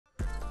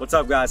What's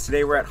up, guys?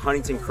 Today we're at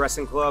Huntington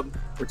Crescent Club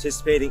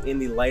participating in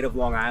the Light of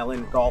Long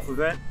Island golf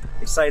event.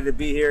 Excited to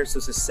be here. So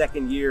it's the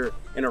second year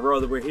in a row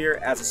that we're here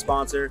as a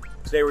sponsor.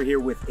 Today we're here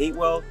with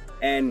 8well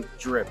and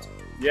Dripped.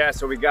 Yeah,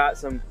 so we got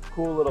some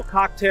cool little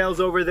cocktails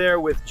over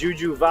there with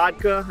Juju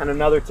vodka and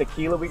another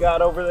tequila we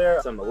got over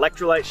there. Some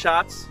electrolyte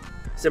shots,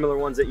 similar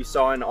ones that you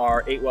saw in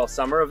our 8well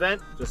summer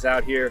event. Just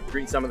out here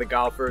greeting some of the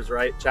golfers,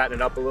 right? Chatting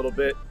it up a little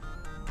bit,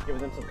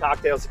 giving them some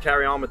cocktails to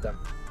carry on with them.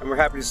 And we're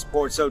happy to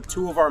support. So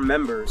two of our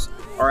members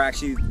are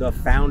actually the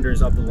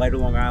founders of the Light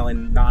of Long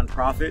Island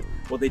nonprofit.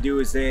 What they do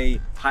is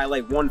they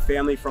highlight one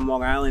family from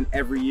Long Island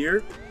every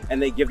year,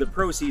 and they give the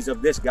proceeds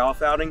of this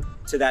golf outing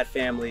to that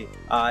family.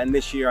 And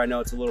this year, I know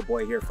it's a little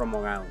boy here from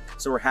Long Island.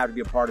 So we're happy to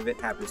be a part of it,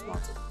 happy to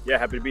sponsor. Yeah,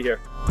 happy to be here.